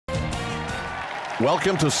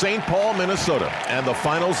Welcome to St. Paul, Minnesota, and the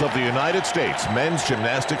finals of the United States Men's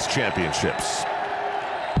Gymnastics Championships.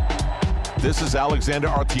 This is Alexander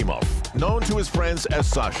Artemov, known to his friends as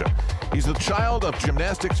Sasha. He's the child of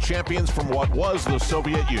gymnastics champions from what was the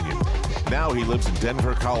Soviet Union. Now he lives in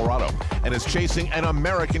Denver, Colorado, and is chasing an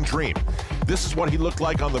American dream. This is what he looked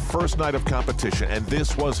like on the first night of competition, and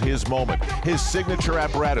this was his moment, his signature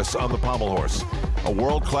apparatus on the pommel horse. A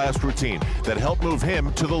world-class routine that helped move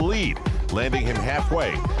him to the lead, landing him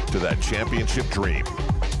halfway to that championship dream.